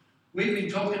We've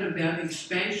been talking about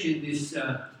expansion this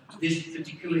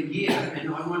particular year,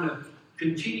 and I want to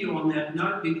continue on that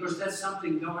note because that's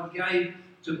something God gave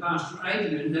to Pastor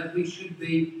Adrian, that we should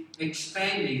be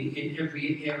expanding in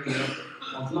every area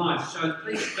of life. So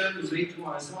please turn with me to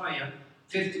Isaiah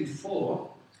 54.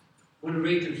 I want to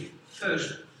read the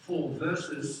first 4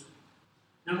 verses.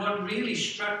 And what really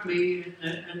struck me,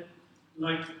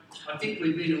 like I think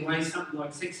we've been away something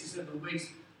like 6 or 7 weeks,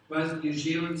 both in New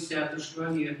Zealand, South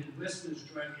Australia and Western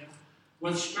Australia.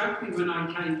 What struck me when I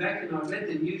came back and I read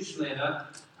the newsletter,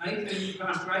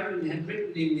 Pastor Adrian had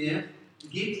written in there,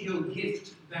 give your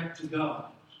gift back to God.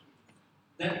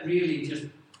 That really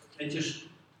just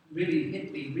really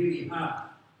hit me really hard.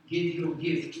 Give your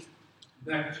gift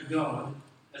back to God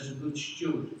as a good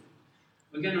steward.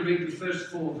 We're going to read the first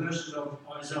 4 verses of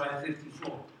Isaiah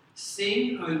 54.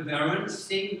 Sing, O barren,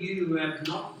 sing you who have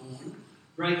not borne.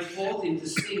 Break forth into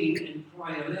singing and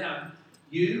cry aloud,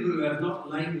 you who have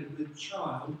not laboured with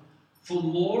child. For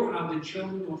more are the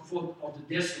children of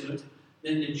the desolate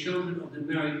than the children of the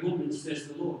married woman, says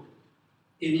the Lord.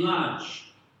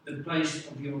 Enlarge the place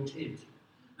of your tent,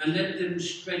 and let them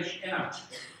stretch out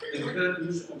the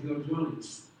curtains of your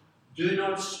dwellings. Do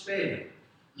not spare.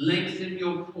 Lengthen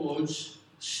your cords,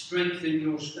 strengthen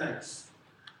your stakes.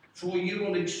 For you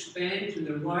will expand to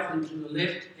the right and to the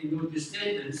left, and your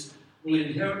descendants will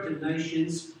inherit the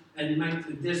nations and make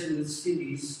the desolate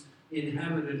cities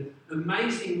inhabited.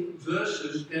 Amazing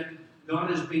verses that God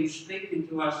has been speaking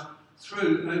to us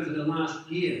through over the last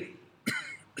year.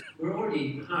 We're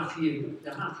already the half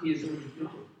year's already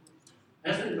gone.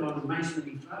 Hasn't it gone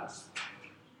amazingly fast?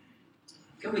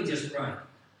 Can we just pray?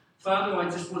 Father,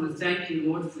 I just want to thank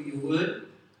you, Lord, for your word.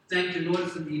 Thank you, Lord,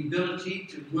 for the ability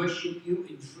to worship you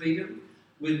in freedom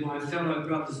with my fellow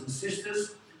brothers and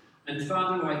sisters. And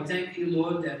Father, I thank you,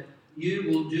 Lord, that you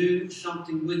will do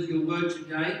something with your word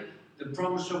today. The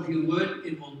promise of your word,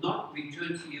 it will not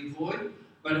return to you void,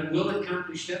 but it will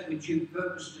accomplish that which you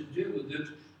purpose to do with it,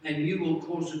 and you will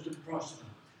cause it to prosper.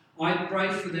 I pray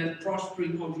for that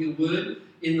prospering of your word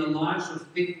in the lives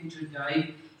of people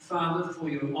today, Father, for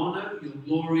your honour, your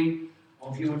glory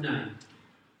of your name.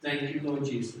 Thank you, Lord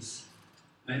Jesus.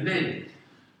 Amen.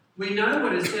 We know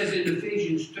what it says in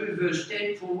Ephesians 2, verse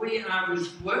 10, for we are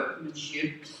his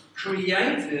workmanship,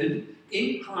 created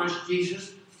in Christ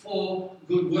Jesus for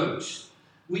good works,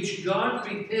 which God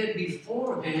prepared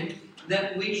beforehand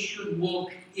that we should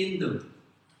walk in them.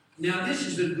 Now, this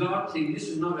is a God thing. This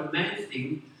is not a man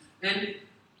thing. And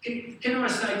can I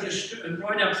say just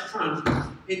right up front,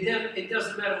 it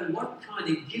doesn't matter what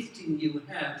kind of gifting you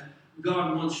have,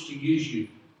 God wants to use you.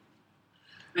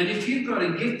 And if you've got a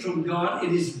gift from God,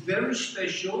 it is very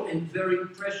special and very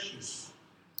precious.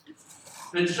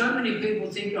 And so many people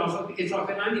think, oh, if I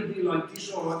can only be like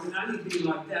this or I can only be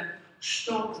like that,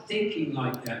 stop thinking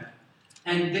like that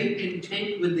and be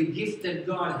content with the gift that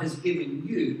God has given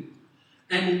you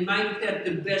and make that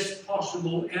the best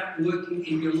possible outworking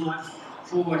in your life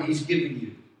for what he's given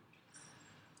you.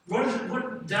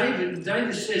 What David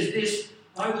says this,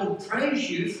 I will praise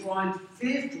you for I'm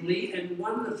fearfully and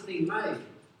wonderfully made.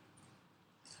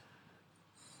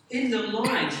 In the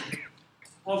light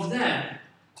of that,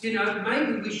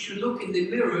 maybe we should look in the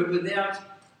mirror without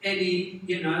any,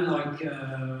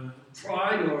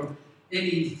 pride or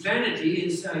any vanity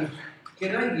and say,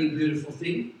 g'day, you beautiful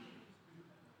thing.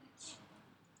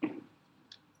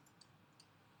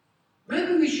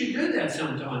 Maybe we should do that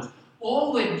sometimes.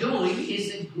 All we're doing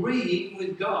is agreeing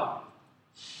with God.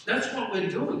 That's what we're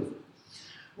doing.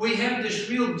 We have this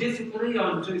real difficulty,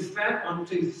 I'm too fat, I'm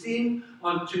too thin,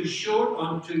 I'm too short,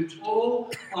 I'm too tall,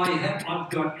 I've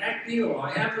got acne or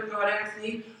I haven't got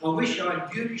acne, I wish I had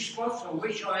beauty spots, I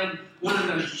wish I had one of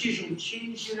those chiseled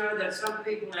chins, that some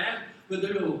people have with a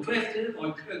little cleft in it,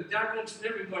 like Kirk Douglas,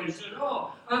 and everybody said,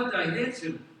 oh, aren't they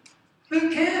handsome? Who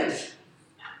cares?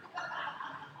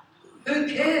 Who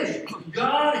cares?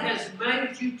 God has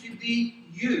made you to be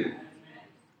you.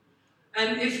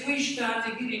 And if we start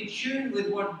to get in tune with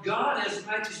what God has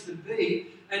made us to be,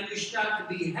 and we start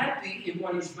to be happy in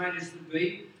what he's made us to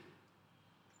be,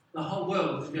 the whole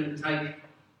world is going to take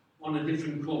on a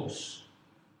different course.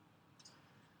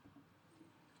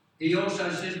 He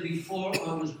also says, before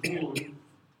I was born,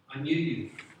 I knew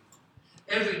you.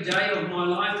 Every day of my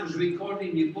life was recorded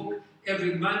in your book.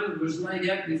 Every moment was laid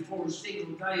out before a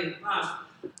single day had passed.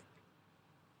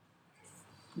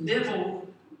 Neville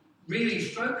really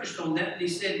focused on that, and he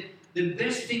said, the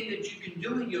best thing that you can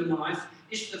do in your life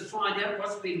is to find out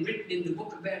what's been written in the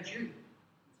book about you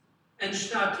and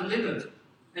start to live it.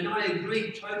 And I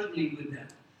agree totally with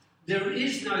that. There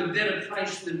is no better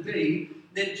place to be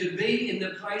than to be in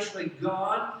the place where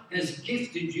God has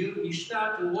gifted you, and you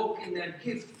start to walk in that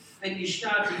gift, and you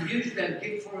start to use that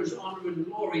gift for His honour and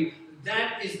glory.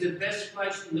 That is the best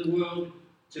place in the world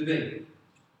to be.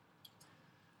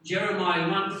 Jeremiah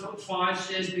 1:5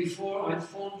 says, before I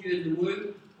formed you in the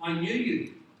womb, I knew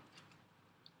you.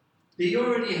 He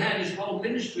already had his whole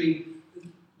ministry,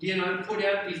 put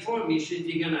out before him. He said,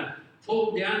 you're going to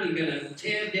pull down, you're going to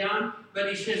tear down. But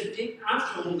he says,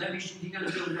 after all that, he said, you're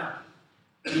going to build up.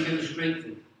 And you're going to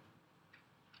strengthen.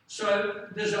 So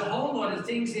there's a whole lot of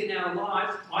things in our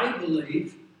life, I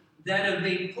believe, that have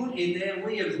been put in there.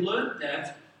 We have learnt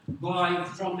that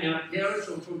from our parents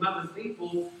or from other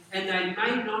people, and they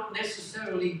may not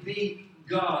necessarily be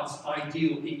God's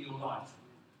ideal in your life.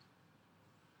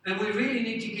 And we really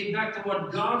need to get back to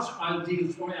what God's ideal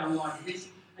for our life is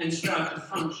and start to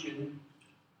function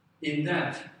in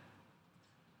that.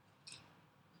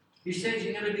 He says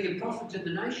you're going to be a prophet to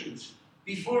the nations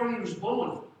before he was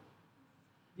born.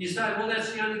 You say, well,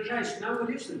 that's the only case. No,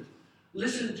 it isn't.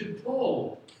 Listen to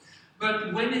Paul.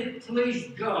 But when it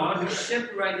pleased God, who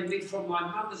separated me from my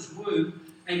mother's womb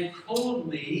and called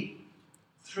me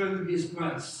through His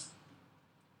grace.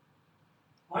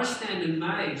 I stand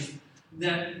amazed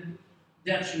that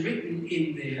that's written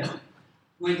in there.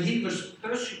 When he was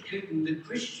persecuting the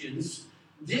Christians,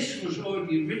 this was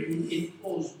already written in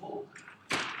Paul's book.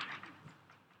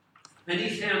 And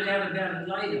he found out about it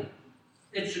later.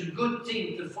 It's a good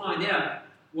thing to find out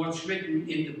what's written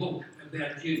in the book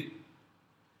about you.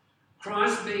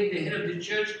 Christ, being the head of the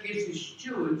church, gives his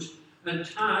stewards a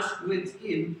task with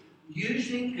him.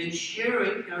 Using and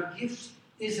sharing our gifts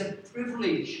is a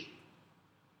privilege.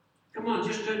 Come on,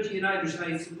 just turn to your neighbour and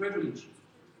say it's a privilege.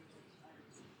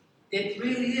 It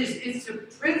really is. It's a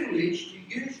privilege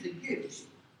to use the gifts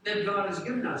that God has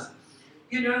given us.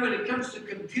 You know, when it comes to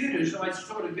computers, I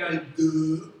sort of go,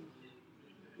 duh.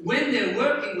 When they're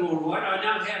working all right, I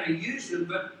know how to use them,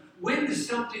 but when there's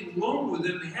something wrong with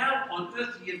them, how on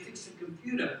earth do you fix a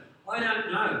computer? I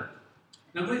don't know.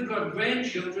 Now, we've got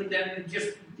grandchildren that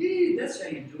just, that's how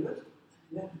you do it.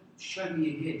 Yeah, show me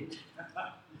your head.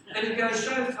 And it goes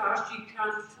so fast you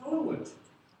can't follow it.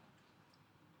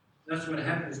 That's what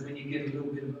happens when you get a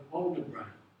little bit of an older brain.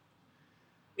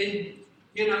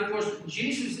 And, of course,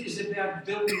 Jesus is about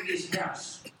building his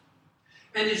house.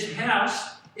 And his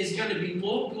house is going to be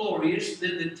more glorious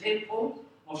than the temple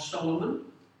of Solomon,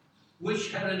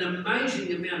 which had an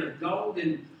amazing amount of gold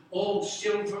and all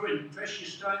silver and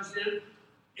precious stones in it.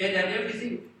 It had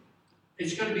everything.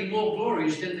 It's going to be more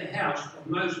glorious than the house of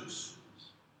Moses.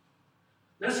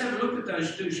 Let's have a look at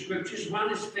those two scriptures.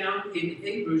 One is found in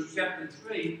Hebrews chapter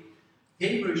 3.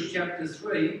 Hebrews chapter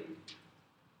 3.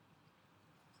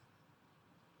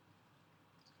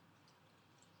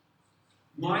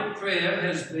 My prayer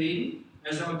has been,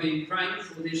 as I've been praying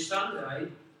for this Sunday,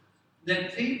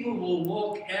 that people will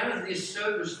walk out of this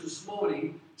service this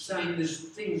morning saying there's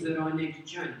things that I need to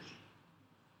change.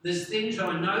 There's things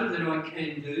I know that I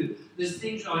can do. There's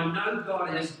things I know God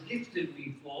has gifted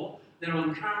me for that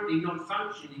I'm currently not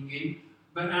functioning in,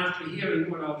 but after hearing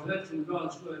what I've heard from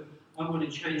God's word, I want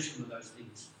to change some of those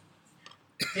things.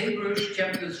 Hebrews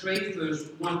chapter 3, verse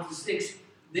 1 to 6.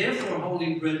 Therefore,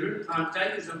 holy brethren,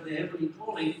 partakers of the heavenly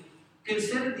calling,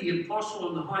 consider the apostle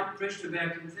and the high priest of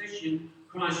our confession,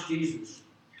 Christ Jesus,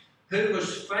 who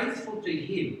was faithful to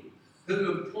him,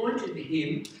 who appointed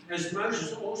him, as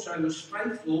Moses also was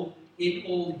faithful in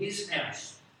all his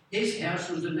house. His house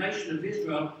was the nation of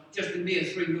Israel, just a mere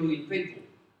 3 million people.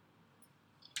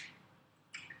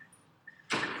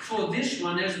 For this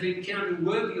one has been counted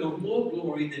worthy of more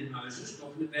glory than Moses,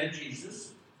 talking about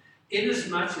Jesus,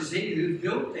 inasmuch as he who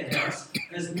built the house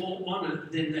has more honour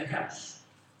than the house.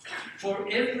 For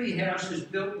every house is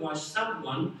built by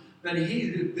someone, but he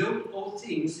who built all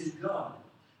things is God.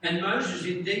 And Moses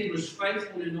indeed was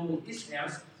faithful in all his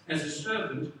house as a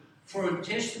servant, for a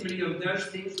testimony of those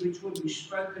things which will be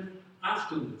spoken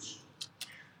afterwards.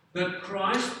 But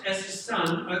Christ as a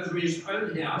son over his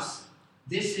own house,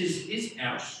 this is his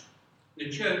house, the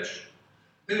church,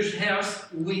 whose house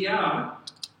we are,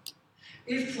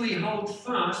 if we hold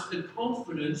fast the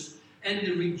confidence and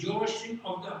the rejoicing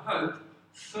of the hope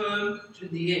firm to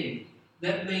the end.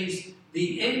 That means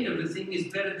the end of a thing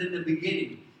is better than the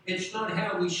beginning. It's not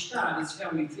how we start, it's how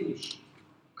we finish.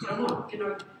 Come on, can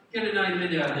I get an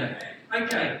amen out there?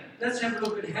 Okay, let's have a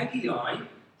look at Haggai.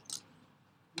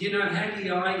 You know,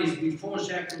 Haggai is before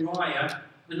Zechariah,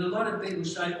 and a lot of people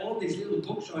say, all these little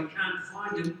books, I can't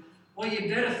find them. Well,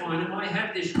 you better find them. I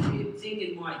have this weird thing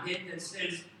in my head that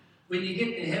says, when you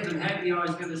get to heaven, Haggai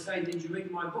is going to say, did you read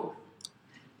my book?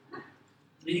 And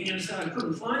you're going to say, I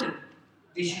couldn't find it.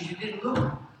 He says, you didn't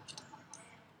look.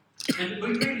 And we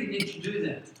really need to do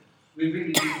that. We really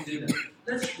need to do that.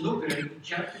 Let's look at it,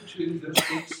 chapter 2,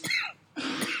 verse 6.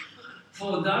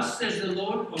 For thus says the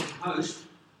Lord of hosts,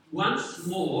 once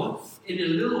more, in a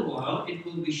little while, it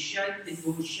will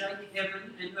shake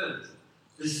heaven and earth,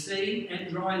 the sea and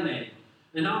dry land.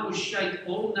 And I will shake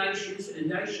all nations,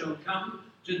 and they shall come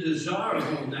to desire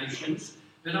of all nations,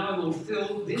 and I will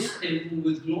fill this temple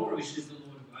with glory, says the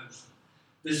Lord of hosts.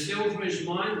 The silver is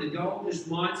mine, the gold is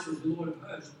mine, says the Lord of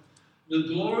hosts. The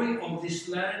glory of this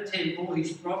latter temple,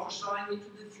 he's prophesying into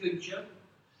the future,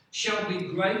 shall be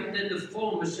greater than the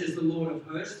former, says the Lord of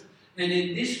hosts. And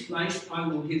in this place I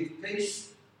will give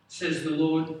peace, says the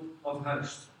Lord of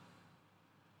hosts.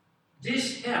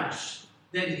 This house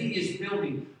that he is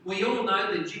building, we all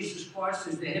know that Jesus Christ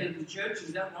is the head of the church,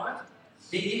 is that right?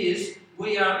 He is.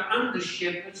 We are under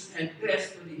shepherds at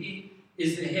best, but he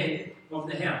is the head of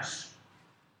the house.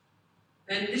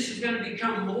 And this is going to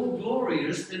become more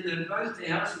glorious than both the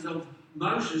houses of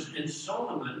Moses and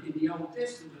Solomon in the Old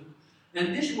Testament.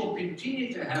 And this will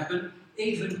continue to happen.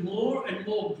 Even more and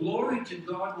more glory to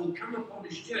God will come upon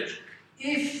his church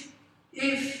if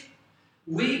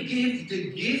we give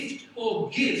the gift or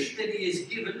gifts that he has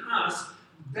given us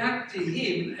back to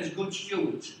him as good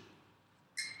stewards.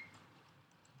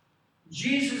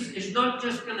 Jesus is not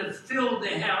just going to fill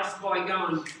the house by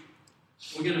going,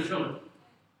 we're going to fill it.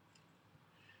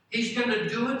 He's going to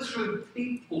do it through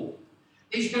people.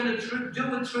 He's going to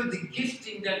do it through the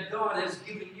gifting that God has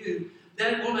given you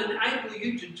that will enable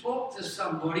you to talk to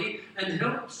somebody and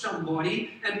help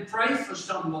somebody and pray for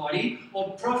somebody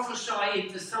or prophesy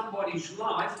into somebody's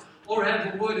life or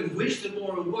have a word of wisdom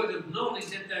or a word of knowledge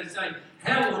that they say,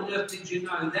 how on earth did you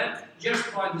know that?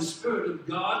 Just by the Spirit of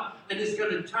God, and it's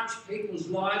going to touch people's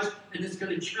lives and it's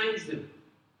going to change them.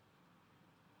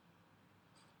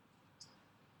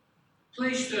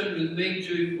 Please turn with me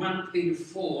to 1 Peter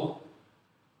 4.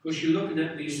 Because you're looking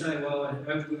at me and say, well,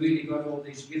 have we really got all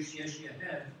these gifts? Yes, you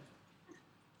have.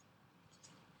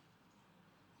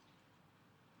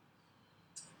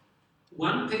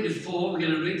 Peter 4, we're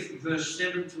going to read from verse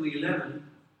 7 to 11.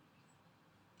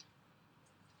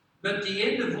 But the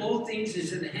end of all things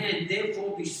is at hand,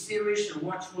 therefore be serious and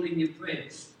watchful in your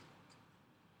prayers.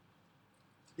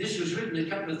 This was written a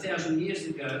couple of thousand years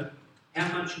ago.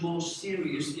 How much more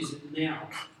serious is it now?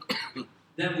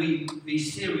 That we be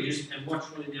serious and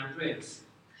watchful in our prayers.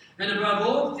 And above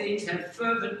all things, have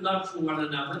fervent love for one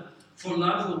another, for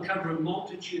love will cover a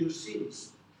multitude of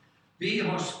sins. Be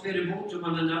hospitable to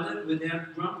one another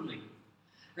without grumbling.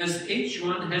 As each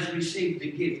one has received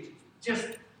the gift, just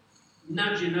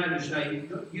nudge your neighbour and say,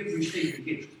 you've received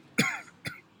the gift.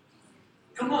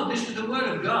 Come on, this is the Word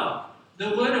of God.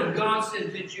 The Word of God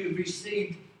says that you've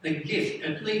received a gift,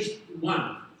 at least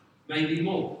one, maybe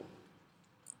more.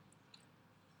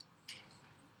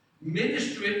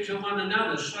 Minister it to one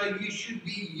another, so you should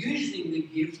be using the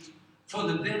gift for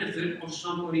the benefit of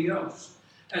somebody else.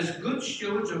 As good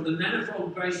stewards of the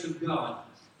manifold grace of God.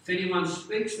 If anyone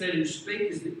speaks, let him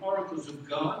speak as the oracles of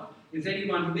God. If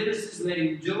anyone ministers, let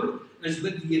him do it as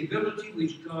with the ability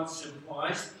which God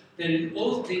supplies, that in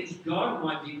all things God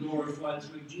might be glorified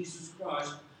through Jesus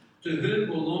Christ, to whom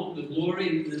belong the glory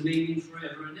and the dominion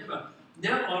forever and ever.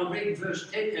 Now I'll read verse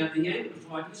 10 out of the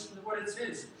Amplified. Listen to what it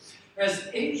says. As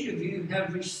each of you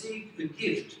have received a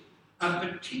gift, a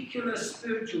particular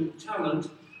spiritual talent,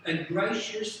 a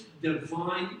gracious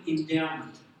divine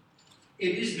endowment.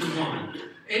 It is divine.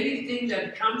 Anything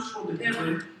that comes from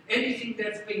heaven, anything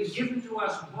that's been given to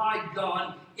us by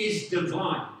God is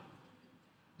divine.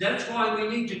 That's why we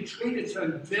need to treat it so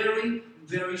very,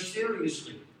 very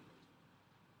seriously.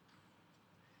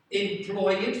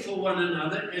 Employ it for one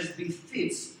another as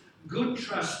befits good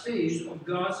trustees of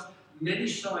God's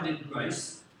many-sided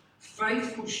grace,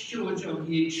 faithful stewards of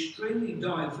the extremely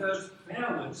diverse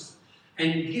powers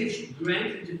and gifts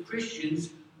granted to Christians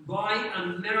by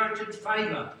unmerited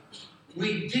favour.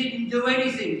 We didn't do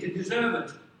anything to deserve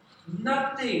it.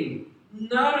 Nothing.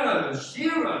 Nada.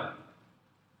 Zero.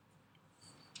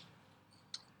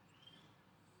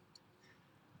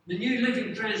 The New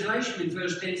Living Translation in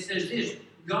verse 10 says this: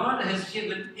 God has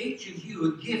given each of you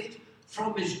a gift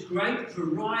from his great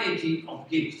variety of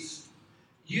gifts.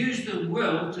 Use them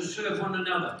well to serve one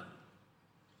another.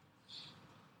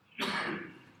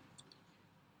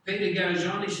 Peter goes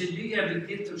on, he said, do you have the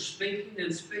gift of speaking?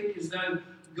 Then speak as though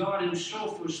God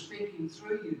himself was speaking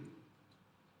through you.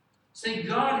 See,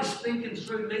 God is speaking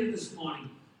through me this morning.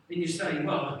 And you say,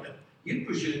 well, you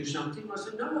presume something. I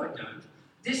said, no, I don't.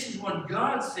 This is what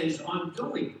God says I'm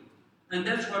doing. And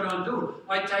that's what I'm doing.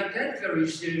 I take that very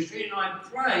seriously and I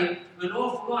pray an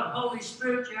awful lot. Holy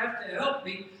Spirit, you have to help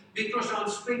me because I'm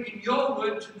speaking your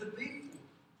word to the people.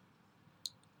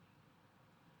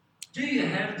 Do you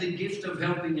have the gift of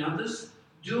helping others?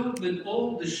 Do it with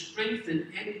all the strength and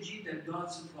energy that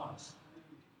God supplies.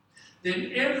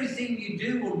 Then everything you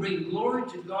do will bring glory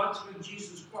to God through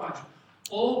Jesus Christ.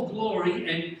 All glory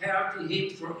and power to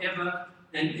Him forever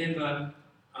and ever.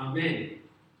 Amen.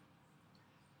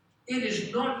 It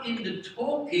is not in the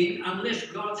talking, unless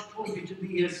God's called you to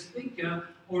be a speaker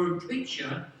or a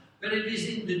preacher, but it is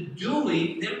in the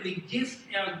doing that we gift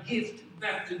our gift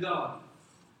back to God.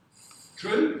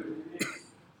 True?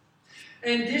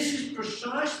 And this is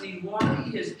precisely why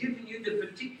He has given you the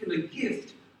particular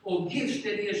gift or gifts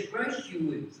that He has graced you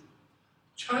with.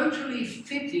 Totally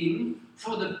fitting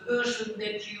for the person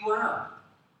that you are,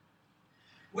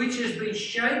 which has been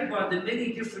shaped by the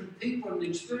many different people and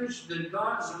experiences that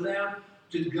God has allowed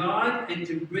to guide and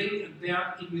to bring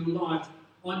about in your life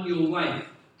on your way.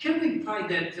 Can we play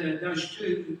that those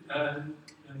two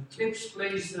clips,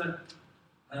 please,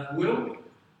 Will?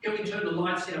 Can we turn the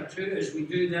lights out too as we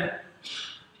do that?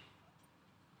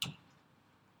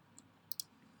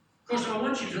 Because I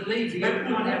want you to leave here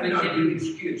not having any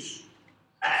excuse.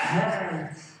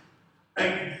 Has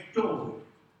a story.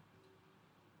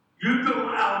 You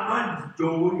don't have my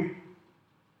story.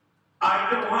 I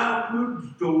don't have your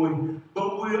story,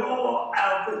 but we all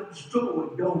have a story,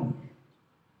 don't we?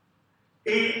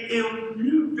 If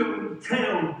you don't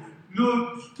tell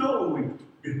your story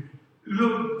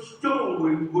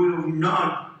will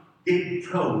not get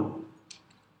told.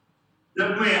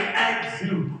 Let me ask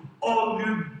you, are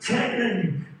you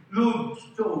telling your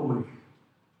story?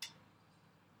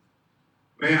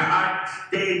 When I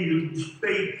stand and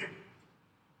speak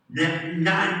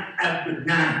night after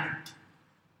night,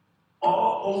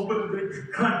 all over this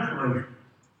country,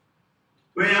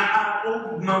 when I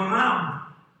open my mouth,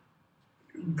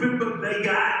 people think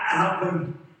I have a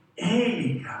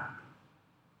handicap.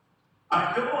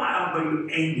 I don't have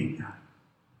a handicap.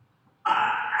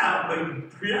 I have a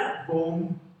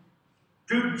platform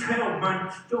to tell my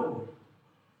story.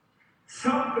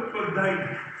 Some people think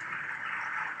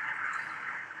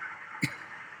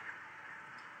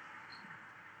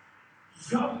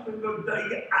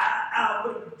I have a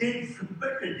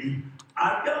disability.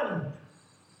 I don't.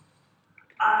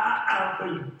 I have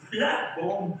a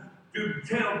platform to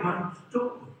tell my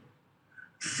story.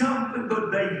 Some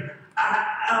people think I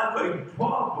have a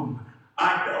problem.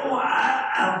 I know I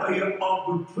have an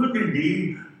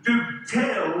opportunity to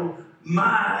tell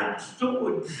my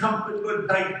story. Some people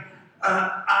think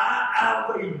I have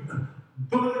a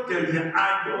burden.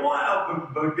 I don't have a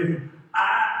burden. I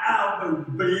have a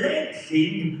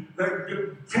blessing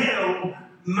to tell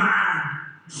my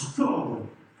story.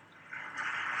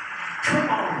 Come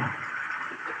on.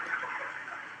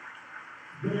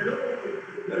 Glory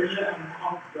to the Lamb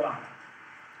of God.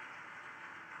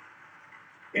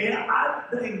 And I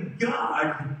thank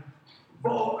God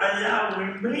for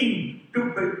allowing me to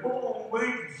be born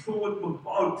with cerebral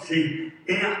palsy.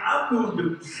 And I'm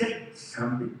going to say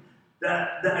something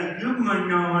that you may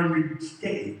not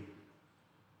understand.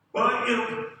 But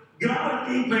if God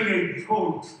gave me a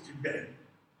choice today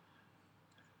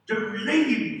to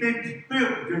leave this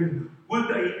building with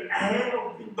a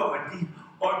healthy body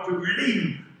or to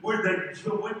leave with a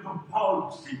cerebral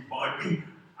palsy body,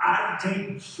 I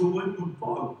take cerebral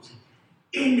palsy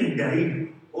any day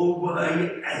over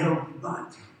a healthy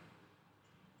body.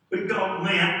 Because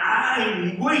when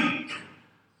I'm weak,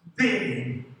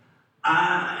 then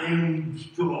I am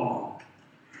strong.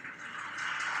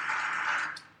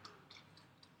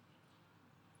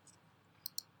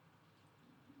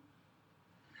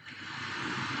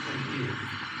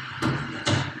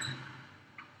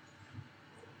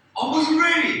 I wasn't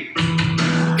ready.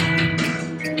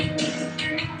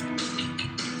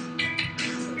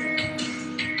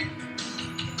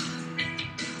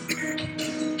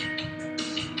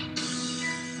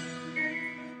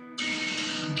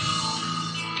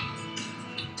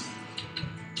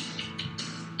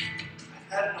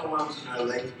 I had no arms and no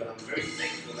legs, but I'm very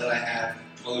thankful that I have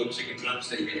my little chicken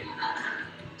drumstick here.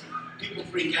 People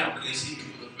freak out when they see me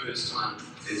for the first time.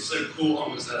 It's so cool. I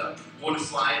was at a water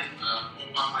slide all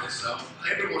by myself.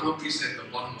 Everyone obviously at the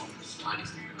bottom of the slide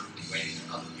is looking up and waiting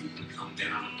for other people to come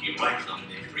down. And here I come,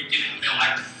 they're freaking out. They're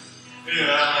like,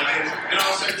 yeah, like this. And I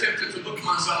was so tempted to look at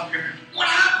myself and go, what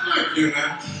happened? You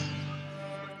know?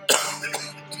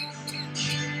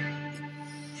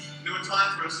 There were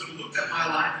times where I sort of looked at my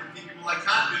life and thinking, well, I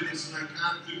can't do this and I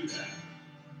can't do that.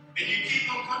 And you keep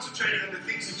on concentrating on the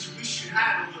things that you wish you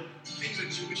had or the things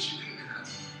that you wish you didn't have.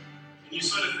 And you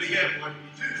sort of forget what you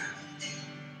do have.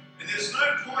 And there's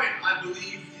no point, I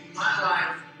believe, in in my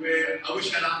life where I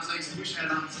wish I had arms legs, I wish I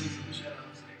had arms legs, I wish I had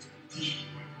arms legs,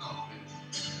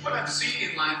 what I've seen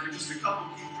in life are just a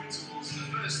couple of key principles.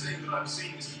 And the first thing that I've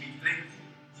seen is to be thankful.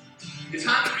 It's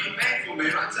hard to be thankful,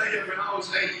 man. I tell you, when I was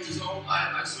 8 years old,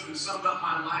 I sort of summed up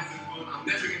my life and thought, I'm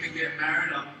never going to get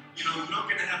married. I'm not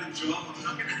going to have a job. I'm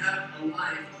not going to have a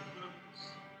life on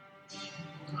purpose.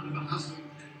 What kind of a husband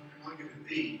am I going to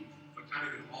be if I can't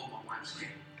even hold my wife's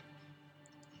hand?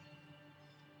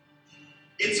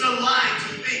 It's a lie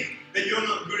to think that you're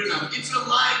not good enough. It's a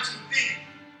lie to think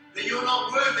that you're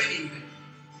not worth anything.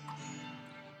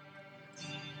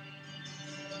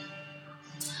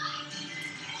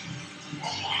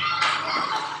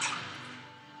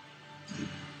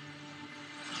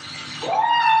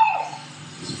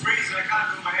 It's freezing, I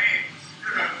can't do my hands.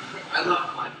 I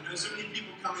love life. So many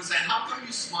people come and say, how come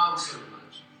you smile so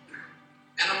much?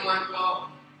 And I'm like,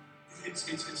 well, it's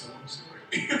a long story.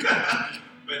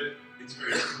 But it's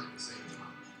very simple at the same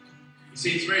time. You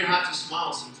see, it's very hard to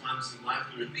smile sometimes in life.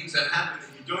 There are things that happen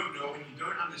that you don't know and you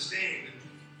don't understand, and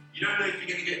you don't know if you're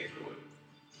going to get through it.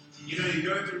 You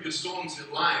go through your storms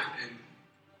in life, and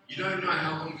you don't know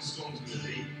how long the storm's going to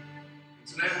be. And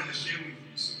today I want to share with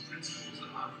you some principles that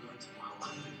I've learned in my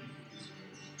life that you can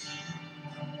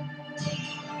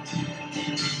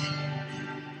use.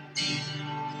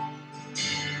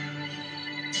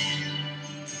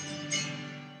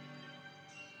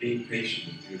 Being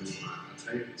patient with beautiful life. I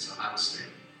tell you, it's the hardest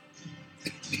thing.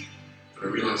 But I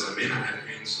realize I may not have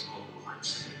hands to hold the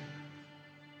wife's hand.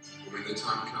 But when the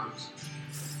time comes,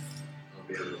 I'll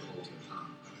be able to hold her heart.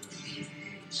 I don't need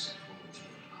hands to hold her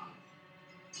heart.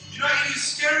 It is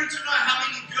scary to know how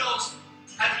many girls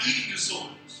have eating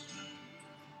disorders.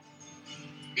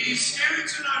 It is scary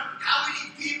to know how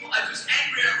many people are just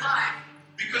angry at life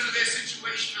because of their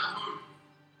situation at home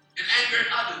and angry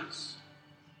at others.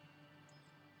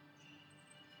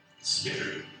 It's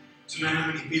scary to know how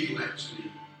many people actually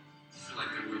feel like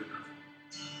they're worth nothing.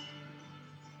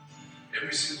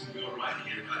 Every single girl right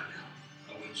here, right now,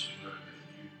 I want you to know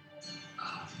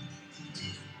that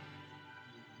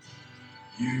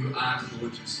you are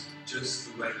gorgeous just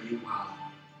the way you are.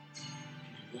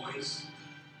 And you boys,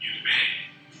 you're the man.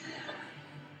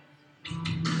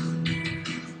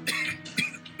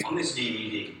 On this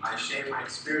DVD, I share my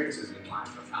experiences in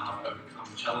life of how I've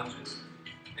overcome challenges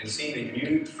and seen a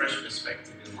new, fresh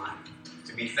perspective in life.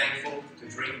 To be thankful, to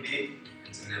dream big,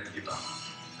 and to never give up.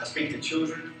 I speak to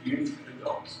children, youth, and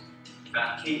adults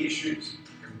about key issues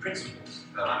and principles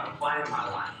that I apply in my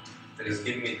life that has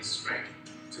given me the strength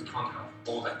to conquer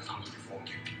all that comes before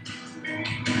me.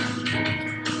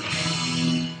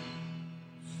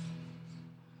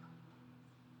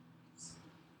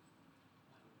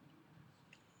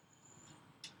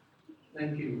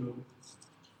 Thank you, Will.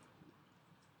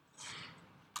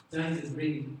 David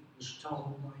Reed was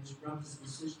told by his brothers and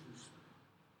sisters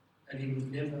that he would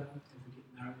never ever get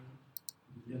married,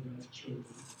 he would never have children.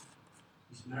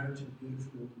 He's married to a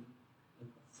beautiful woman and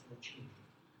got 4 children.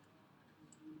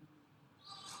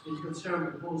 He's got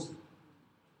cerebral palsy.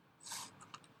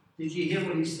 Did you hear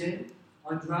what he said?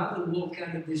 I'd rather walk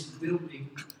out of this building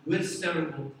with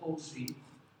cerebral palsy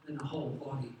than a whole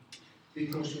body,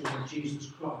 because of what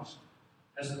Jesus Christ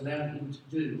has allowed him to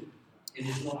do in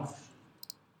his life.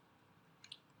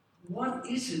 What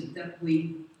is it that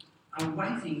we are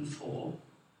waiting for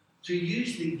to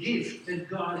use the gift that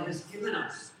God has given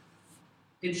us?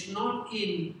 It's not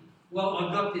in, well,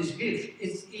 I got this gift.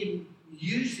 It's in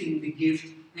using the gift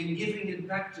and giving it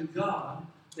back to God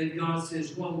that God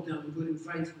says, well done, good and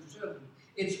faithful servant.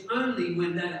 It's only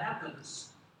when that happens.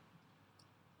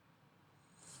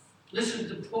 Listen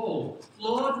to Paul.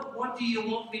 Lord, what do you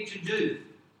want me to do?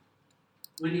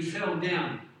 When he fell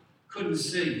down, couldn't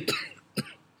see.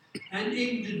 And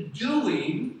in the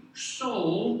doing,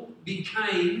 Saul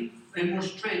became and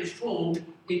was transformed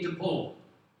into Paul.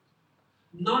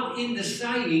 Not in the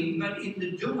saying, but in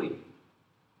the doing.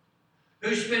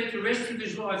 Who spent the rest of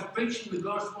his life preaching the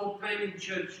gospel, planting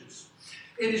churches.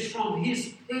 It is from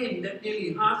his pen that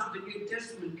nearly half of the New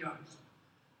Testament comes.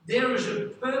 There is a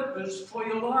purpose for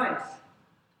your life,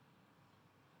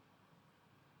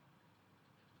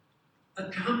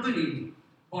 accompanied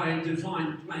by a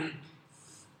divine plan.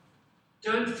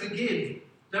 Don't forget,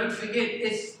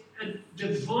 it's a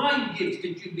divine gift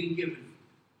that you've been given.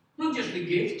 Not just a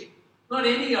gift, not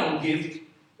any old gift.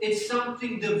 It's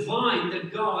something divine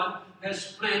that God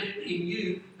has planted in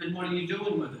you, and what are you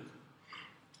doing with it?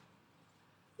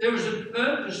 There is a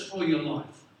purpose for your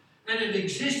life, and it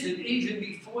existed even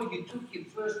before you took your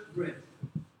first breath.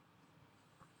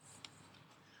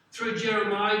 Through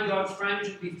Jeremiah, God framed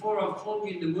it. Before I formed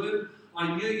you in the womb,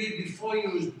 I knew you before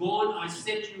you was born. I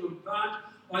set you apart.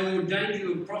 I ordained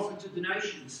you a prophet to the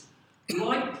nations.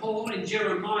 Like Paul and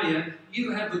Jeremiah,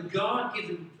 you have a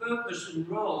God-given purpose and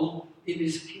role in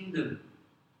his kingdom.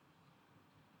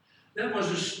 That was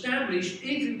established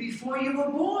even before you were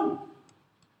born.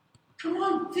 Come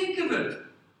on, think of it.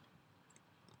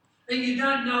 And you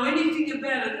don't know anything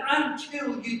about it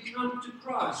until you come to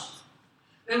Christ.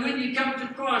 And when you come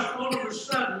to Christ, all of a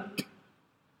sudden,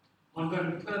 I've got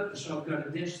a purpose, I've got a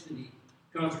destiny.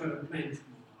 God's got a plan for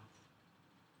my life.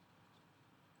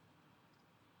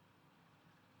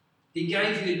 He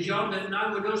gave you a job that no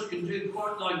one else can do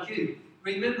quite like you.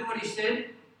 Remember what he said?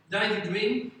 David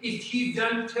Ring, if you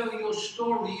don't tell your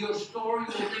story will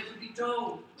never be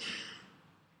told.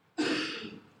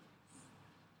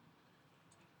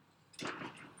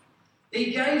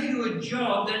 He gave you a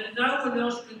job that no one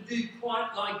else can do quite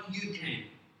like you can.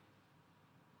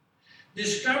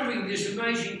 Discovering this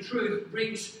amazing truth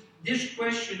brings this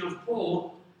question of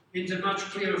Paul into much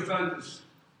clearer focus.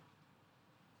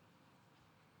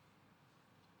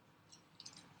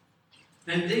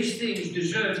 And these things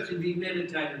deserve to be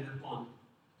meditated upon.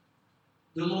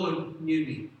 The Lord knew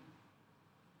me.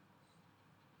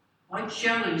 I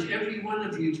challenge every one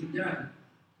of you today.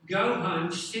 Go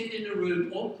home, sit in a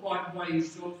room, all quiet by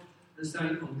yourself, and say,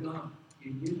 oh God,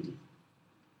 you knew me.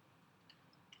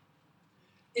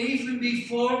 Even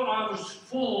before I was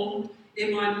formed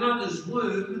in my mother's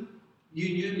womb, you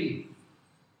knew me.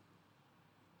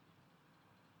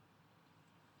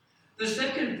 The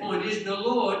second point is the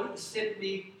Lord set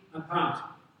me apart.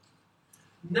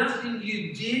 Nothing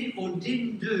you did or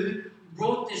didn't do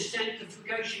brought this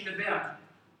sanctification about.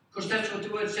 Because that's what the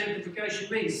word sanctification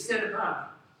means, set apart.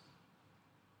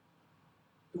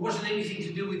 It wasn't anything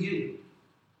to do with you.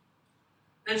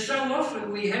 And so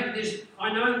often we have this,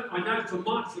 I know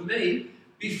for me,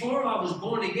 before I was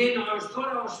born again, I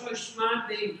thought I was so smart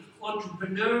being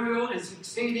entrepreneurial and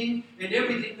succeeding in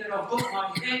everything that I put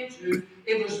my hand to.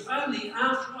 It was only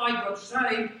after I got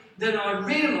saved that I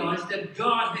realised that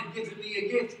God had given me a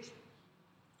gift.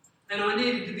 And I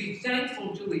needed to be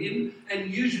thankful to him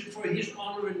and use it for his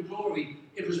honour and glory.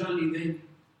 It was only then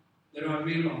that I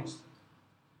realised.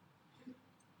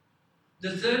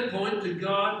 The third point,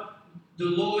 the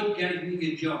Lord gave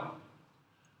me a job.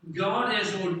 God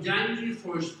has ordained you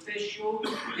for a special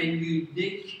and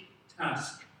unique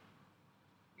task.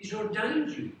 He's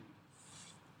ordained you.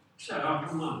 So,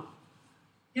 come on.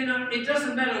 You know, it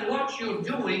doesn't matter what you're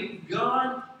doing,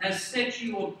 God has set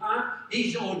you apart.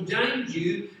 He's ordained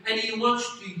you, and he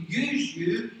wants to use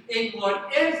you in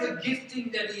whatever gifting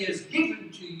that he has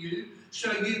given to you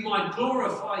so you might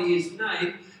glorify his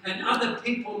name and other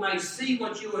people may see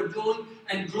what you are doing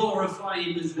and glorify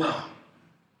him as well.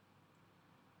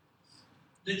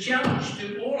 The challenge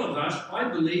to all of us, I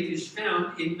believe, is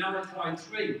found in Malachi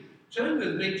 3. Turn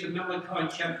with me to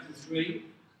Malachi chapter 3.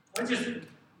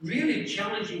 Really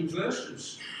challenging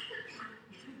verses.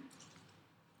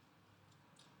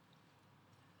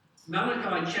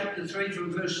 Malachi chapter 3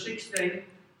 from verse 16.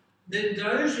 Then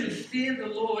those who fear the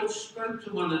Lord spoke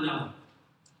to one another.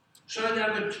 So they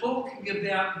were talking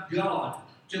about God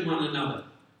to one another.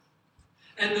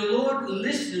 And the Lord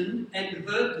listened and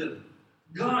heard them.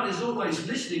 God is always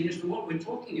listening as to what we're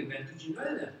talking about. Did you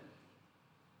know that?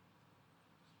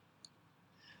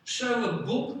 So a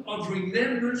book of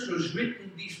remembrance was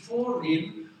written before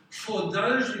him for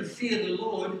those who fear the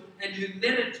Lord and who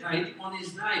meditate on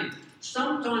his name.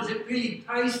 Sometimes it really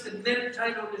pays to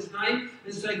meditate on his name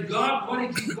and say, God, what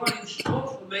have you got in store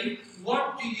for me?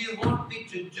 What do you want me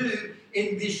to do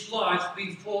in this life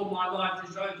before my life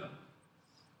is over?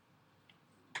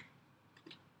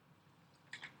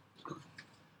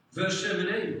 Verse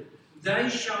 17, they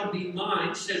shall be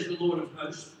mine, says the Lord of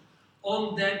hosts.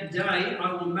 On that day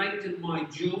I will make them my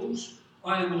jewels.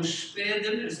 I will spare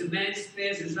them as a man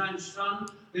spares his own son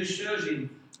who serves him.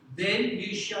 Then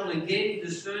you shall again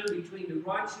discern between the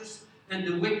righteous and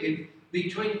the wicked,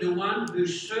 between the one who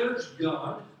serves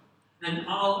God, and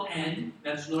I'll add,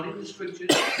 that's not in the scriptures,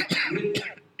 with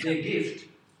their gift,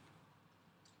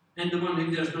 and the one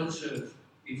who does not serve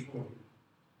before him.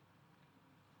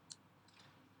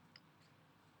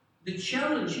 The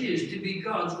challenge is to be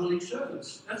God's willing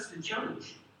servants. That's the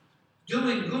challenge.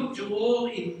 Doing good to all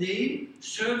in need,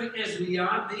 serving as we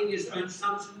are, being his own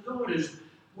sons and daughters.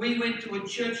 We went to a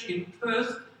church in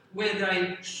Perth where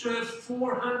they served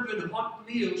 400 hot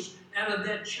meals out of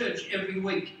that church every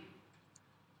week.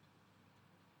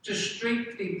 To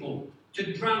street people,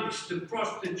 to drunks, to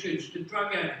prostitutes, to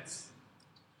drug addicts.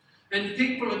 And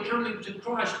people are coming to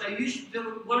Christ. They used to do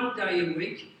it one day a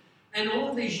week. And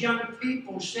all these young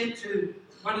people said to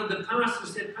one of the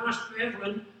pastors said, Pastor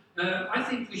Evelyn, I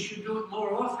think we should do it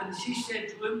more often. She said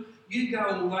to him, you go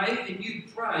away and you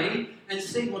pray and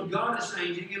see what God is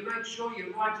saying to you. Make sure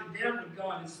you write it down what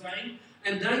God is saying.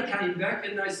 And they came back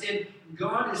and they said,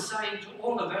 God is saying to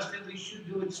all of us that we should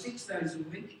do it 6 days a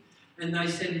week. And they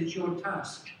said, it's your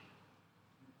task.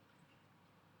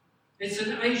 It's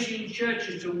an Asian church.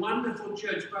 It's a wonderful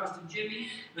church. Pastor Jimmy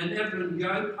and Evelyn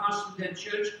Go, pastors that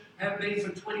church, have been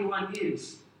for 21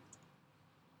 years.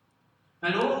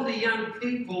 And all the young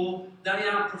people, they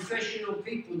are professional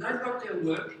people. They've got their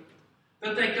work,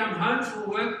 but they come home from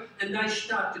work and they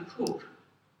start to cook.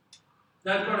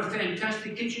 They've got a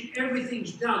fantastic kitchen.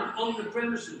 Everything's done on the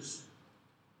premises.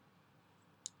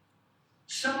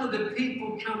 Some of the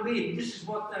people come in, this is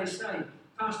what they say,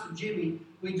 Pastor Jimmy,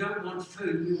 we don't want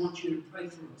food, we want you to pray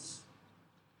for us.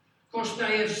 Because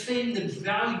they have seen the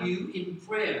value in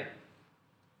prayer.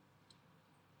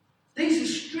 These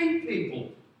are street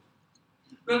people.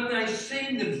 But they've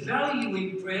seen the value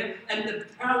in prayer and the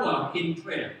power in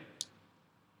prayer.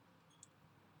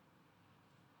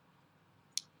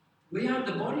 We are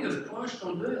the body of Christ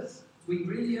on earth. We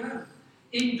really are.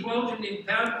 Indwelt and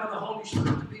empowered by the Holy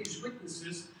Spirit to be His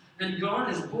witnesses. And God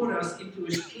has brought us into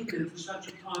His kingdom for such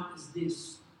a time as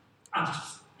this.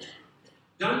 Us.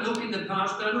 Don't look in the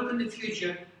past, don't look in the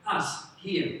future. Us,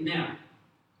 here, now.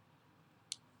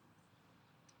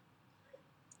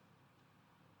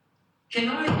 Can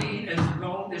I be as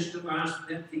bold as to ask,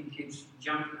 that thing keeps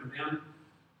jumping around?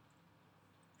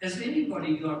 Has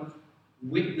anybody got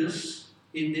witness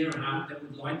in their heart that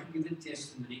would like to give a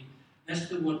testimony as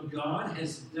to what God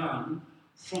has done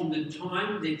from the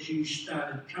time that you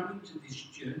started coming to this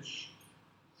church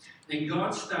and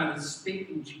God started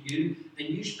speaking to you and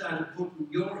you started putting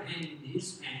your hand in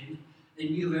His hand and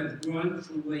you have grown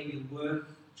from where you were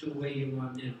to where you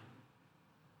are now?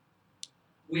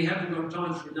 We haven't got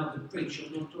time for another preach.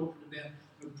 I'm not talking about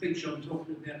a preach, I'm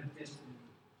talking about a testimony.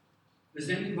 Does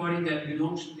anybody that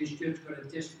belongs to this church got a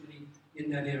testimony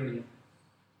in that area?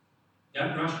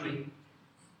 Don't rush me.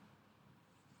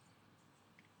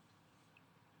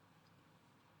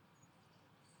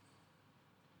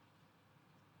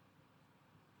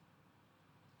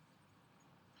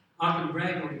 I can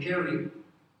brag on Kerry.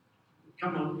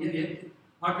 Come on, yeah.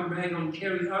 I can brag on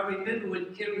Kerry. I remember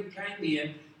when Kerry came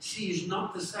here, she is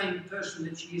not the same person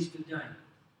that she is today.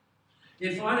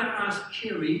 If I'd have asked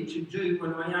Kerry to do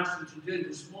what I asked her to do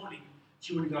this morning,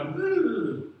 she would have gone,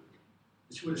 ooh.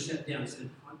 She would have sat down and said,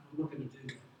 I'm not going to do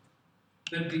that.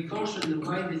 But because of the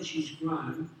way that she's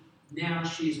grown, now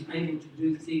she's able to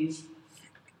do things.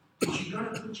 But you've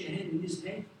got to put your hand in His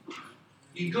hand.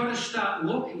 You've got to start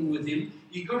walking with Him.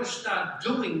 You've got to start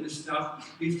doing the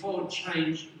stuff before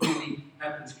change really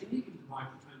happens. Can you give the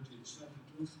microphone to yourself,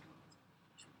 please?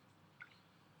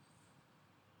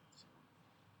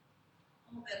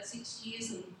 About 6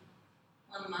 years and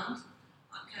 1 month,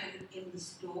 I came in the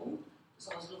store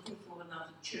because I was looking for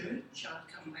another church.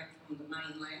 I'd come back from the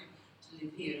mainland to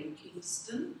live here in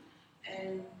Kingston,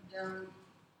 and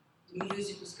the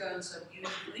music was going so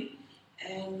beautifully,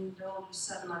 and all of a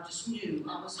sudden I just knew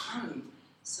I was home.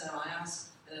 So I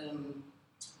asked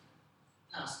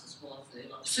Pastor's wife there,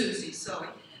 like Susie, sorry,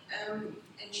 and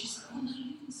she said, oh no,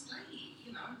 you can stay here,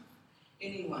 you know.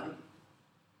 Anyway,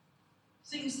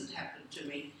 things that happened to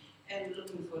me, and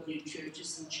looking for new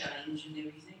churches and change and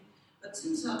everything. But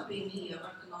since I've been here,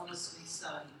 I can honestly say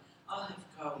I have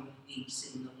grown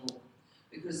heaps in the Lord,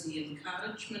 because the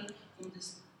encouragement from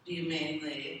this dear man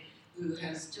there, who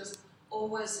has just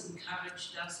always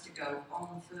encouraged us to go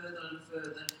on further and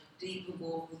further, deeper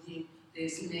walk with Him.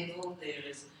 There's Neville, there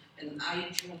is an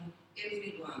Adrian,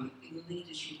 everyone in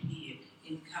leadership here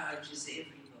encourages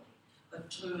everybody. But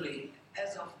truly,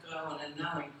 as I've grown and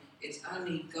knowing it's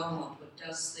only God what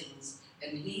does things,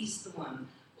 and He's the one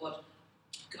what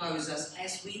grows us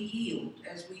as we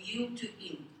yield to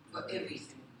Him for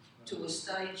everything. To a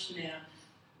stage now,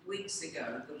 weeks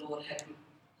ago, the Lord had,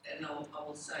 and I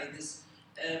will say this,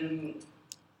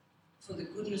 for the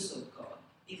goodness of God.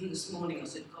 Even this morning I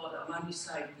said, God, I'm only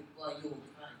saved by your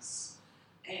grace.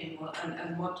 And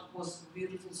what was the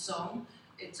beautiful song?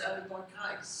 It's only by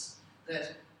grace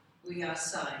that we are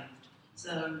saved.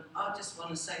 So I just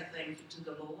want to say thank you to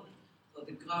the Lord for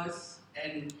the growth,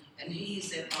 and He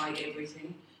is my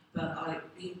everything. But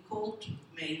He called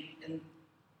me, and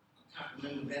I can't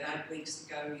remember, about 8 weeks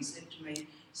ago, He said to me,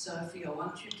 Sophie, I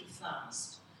want you to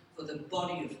fast for the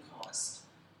body of Christ.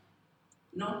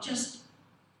 Not just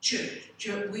church,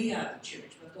 we are the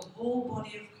church, but the whole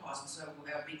body of Christ. So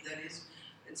how big that is,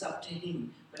 it's up to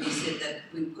Him. But He said that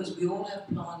because we all have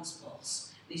blind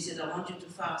spots. He said, I want you to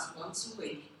fast once a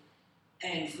week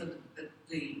and for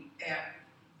our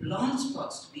blind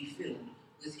spots to be filled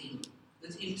with Him,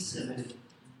 with Himself.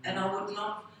 And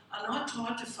I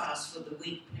tried to fast for the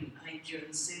week, and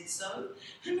Adrian said so,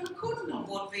 and I couldn't. I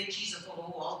bought veggies. I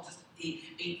thought, I'll just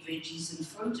eat veggies and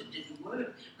fruit. It didn't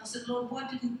work. I said, Lord, why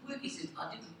didn't it work? He said,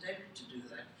 I didn't tell you to do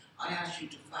that. I asked you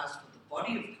to fast for the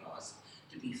body of Christ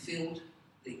to be filled,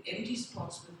 the empty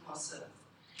spots with myself.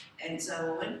 And so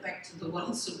I went back to the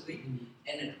once a week,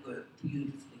 and it worked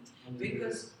beautifully.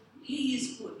 Because He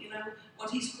is good. What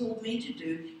He's called me to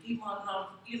do, He might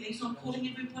not, He's not calling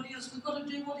everybody else. We've got to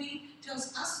do what He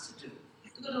tells us to do.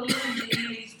 We've got to learn to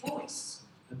hear His voice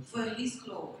for His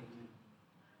glory.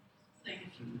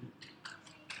 Thank you.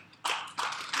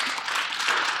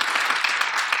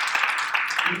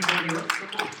 Anybody else?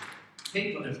 Come on.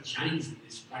 People have changed in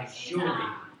this place, surely.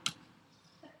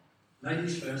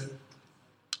 Ladies first.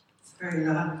 It's very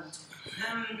loud.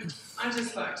 I'd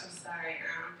just like to say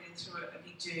I've been through a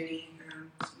big journey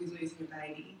with losing a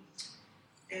baby,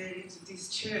 and this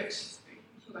church has been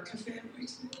like a family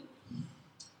to me.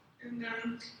 And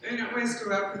I always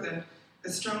grew up with a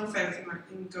strong faith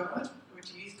in God. I went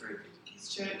to youth group at His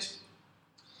church.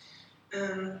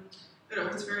 But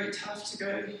it was very tough to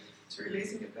go through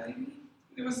losing a baby.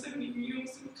 There were so many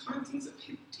rules and kind things that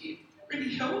people did that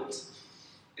really helped.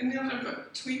 And now that I've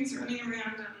got twins running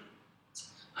around,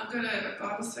 I've got a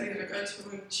Bible study that I go to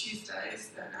on Tuesdays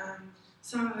that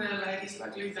some of the ladies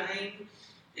like Louvain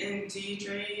and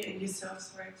Deirdre and yourself,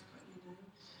 sorry I forgot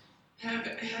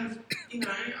your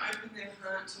name, have opened their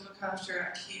heart to look after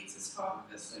our kids. There's 5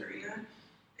 of us that are in it.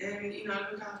 And,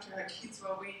 look after our kids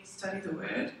while we study the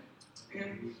Word.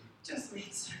 And it just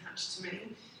means so much to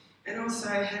me. And also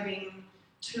having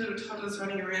 2 little toddlers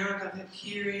running around. I've had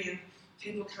Kiri and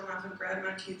people come up and grab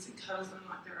my kids and cuddle them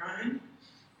like their own.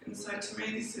 And so to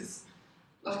me this is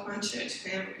like my church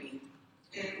family,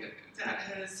 and that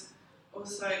has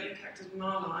also impacted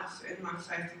my life and my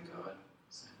faith in God.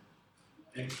 So.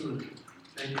 Excellent.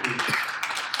 Thank you.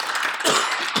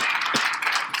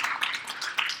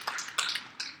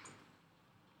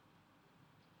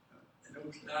 It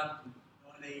all started in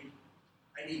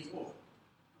 1984. I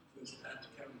first started to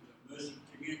come to Mercy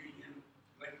Community in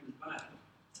Blackman's Bay.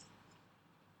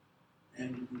 And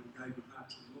we gave my heart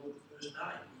to the Lord the first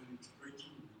day. We were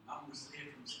preaching, and Mum was there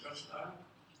from Scottsdale.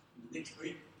 And the next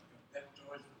week, I got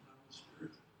baptised with the Holy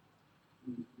Spirit.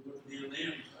 And we walked down there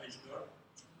and praised God.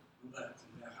 Well, that's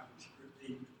about Holy Spirit.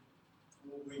 Then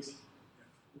 4 weeks,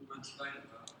 about 4 months later,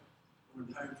 I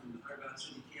went home from the Hobart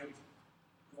City Council,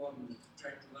 driving the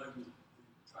tractor load with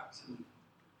the trucks and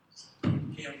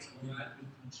the council yard.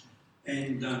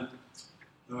 And I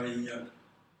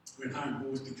went home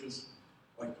bored because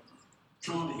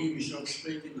trying to hear myself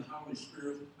speak in the Holy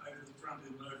Spirit over the front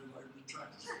and overload the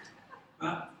trucks.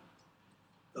 But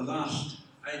the last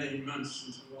 18 months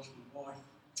since I lost my wife,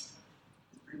 it's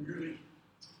been really,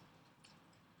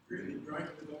 really great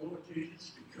with the Lord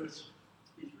Jesus, because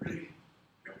He's really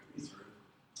helped me through.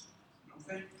 And I'm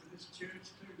thankful for this church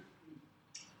too.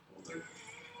 All the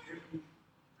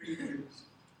people who's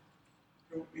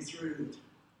helped me through it.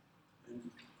 And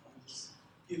I just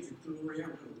give the glory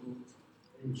unto the Lord.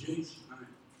 In Jesus' name.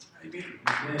 Amen.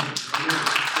 Amen.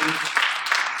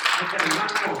 Okay,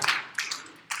 one more.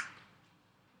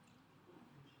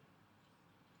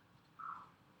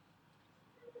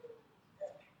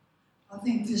 I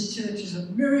think this church is a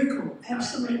miracle,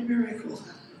 absolute miracle.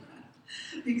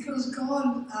 Because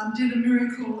God did a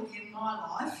miracle in my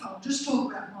life. I'll just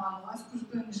talk about my life because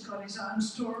Bernie's got his own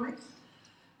story.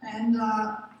 And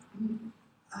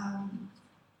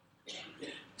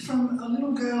from a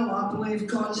little girl, I believe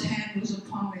God's hand was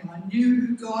upon me. I knew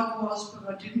who God was, but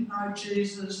I didn't know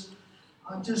Jesus.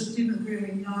 I just didn't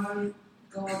really know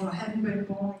God. I hadn't been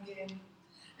born again.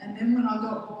 And then when I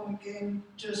got born again,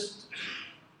 just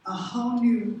a whole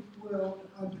new world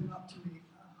opened up to me,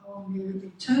 a whole new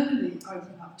eternity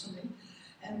opened up to me.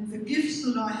 And the gifts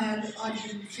that I had, I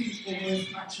didn't think were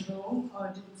worth much at all. I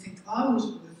didn't think I was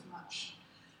worth much.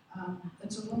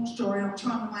 It's a long story. I'm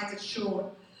trying to make it short.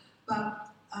 But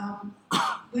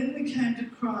when we came to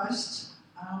Christ,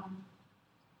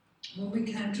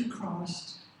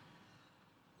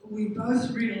 we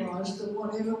both realised that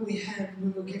whatever we had, we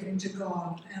were giving to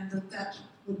God, and that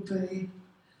would be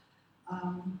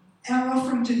our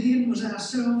offering to Him was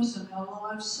ourselves and our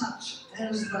lives such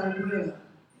as they were.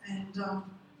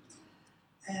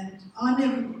 And I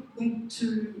never went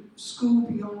to school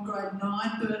beyond grade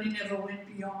 9. Bernie never went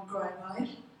beyond grade 8.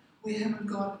 We haven't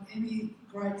got any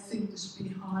great things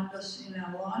behind us in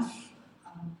our life,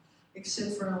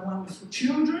 except for our wonderful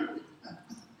children.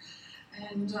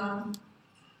 And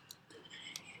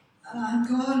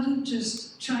God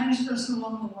just changed us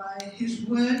along the way. His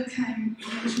word came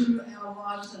into our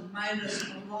lives and made us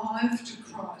alive to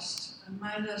Christ and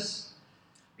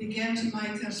began to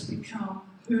make us become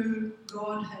who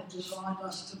God had designed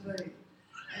us to be.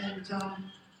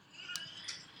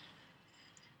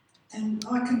 And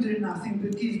I can do nothing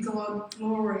but give God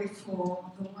glory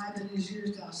for the way that He's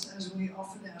used us as we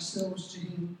offered ourselves to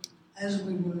Him as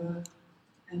we were.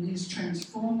 And He's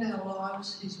transformed our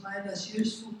lives. He's made us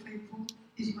useful people.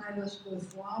 He's made us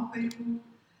worthwhile people.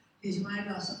 He's made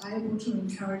us able to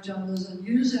encourage others and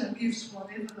use our gifts,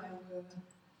 whatever they were,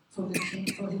 for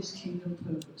His kingdom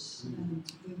purpose. And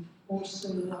we all see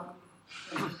what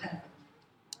has happened.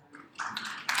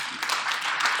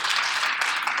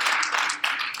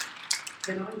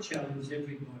 Can I challenge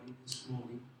everybody this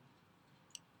morning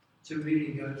to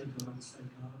really go to God and say,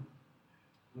 God,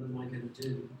 what am I going to do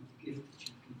with the gift that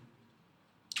you've given me?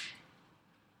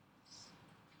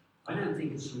 I don't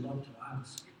think it's a lot to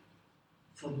ask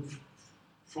from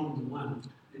the one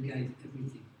who gave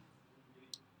everything.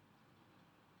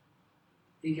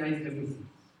 He gave everything.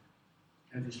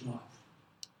 Gave His life.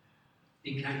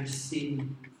 He became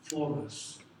sin for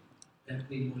us that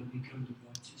we might become the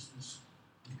righteousness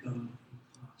of God in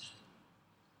Christ.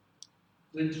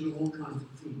 Went through all kinds of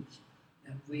things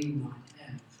that we might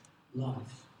have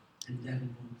life and that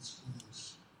wants for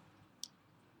us.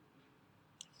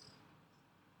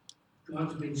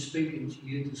 God's been speaking to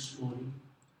you this morning.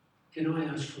 Can I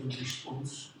ask for a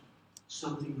response?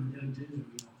 Something I don't do very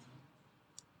often.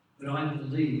 But I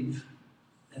believe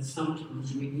that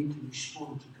sometimes we need to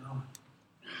respond to God.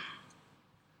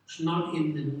 It's not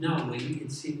in the knowing,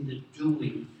 it's in the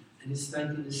doing. And it's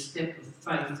taking a step of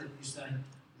faith that you say,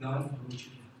 God, I want you to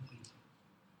help me.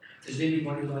 Is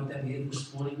anybody like that here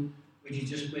this morning? Would you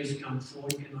just please come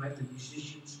forward? Can I have the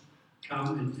musicians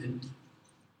come and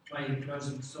play a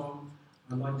closing song?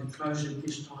 I'd like to close it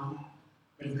this time.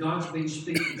 But if God's been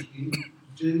speaking to you,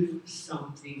 do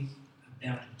something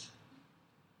about it.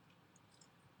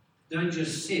 Don't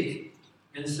just sit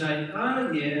and say,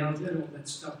 oh yeah, I've heard all that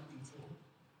stuff before.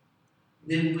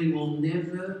 Then we will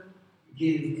never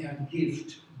give our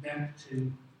gift back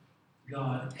to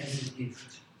God as a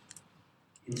gift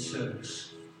in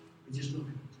service. We're just not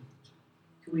going to do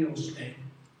it. Can we all stand?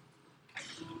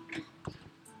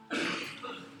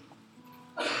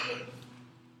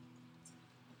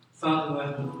 Father, I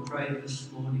want to pray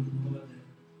this morning, Lord,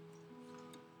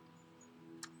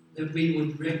 that we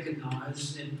would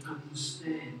recognise and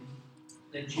understand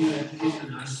that you have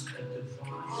given us a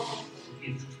divine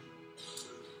gift.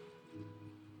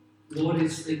 Lord,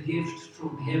 it's the gift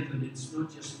from heaven. It's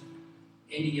not just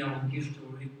any old gift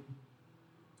or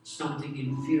something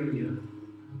inferior.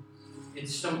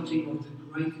 It's something of the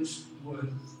greatest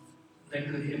worth that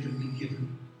could ever be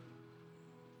given.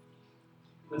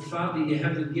 But Father, you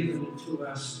haven't given it to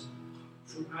us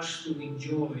for us to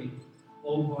enjoy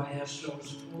all by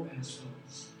ourselves for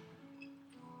ourselves.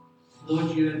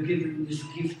 Lord, you have given this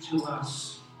gift to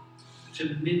us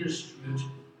to minister it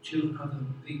to other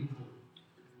people,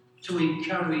 to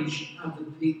encourage other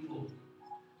people.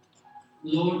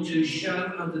 Lord, to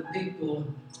show other people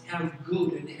how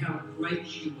good and how great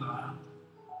you are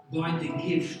by the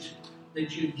gift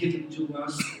that you've given to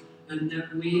us, and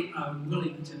that we are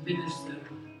willing to minister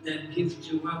that gift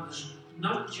to others,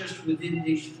 not just within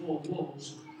these four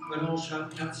walls, but also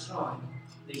outside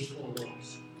these four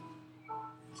walls.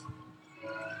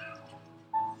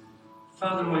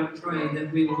 Father, I pray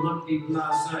that we will not be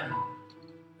blasé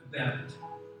about it,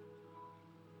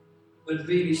 but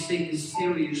really see the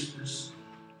seriousness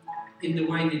in the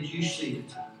way that you see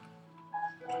it.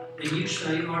 And you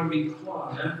say, I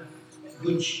require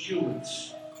good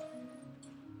stewards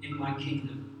in my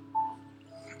kingdom.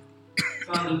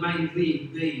 Father, may we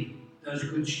be those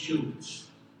good stewards.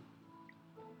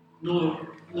 Lord,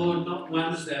 not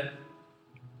ones that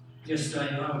just say,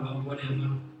 oh, well,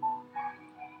 whatever.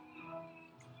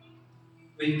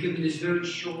 We've given this very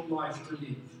short life to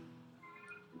live.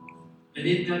 And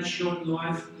in that short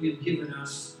life, you've given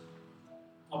us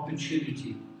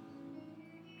opportunity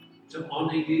to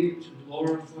honour you, to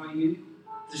glorify you,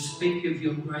 to speak of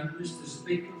your greatness, to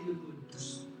speak of your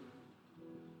goodness,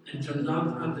 and to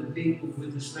love other people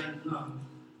with the same love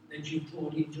that you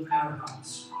poured into our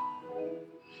hearts.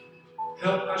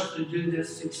 Help us to do that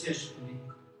successfully.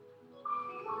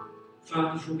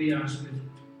 Father, for we ask it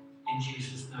in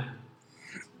Jesus' name.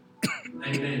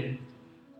 Amen.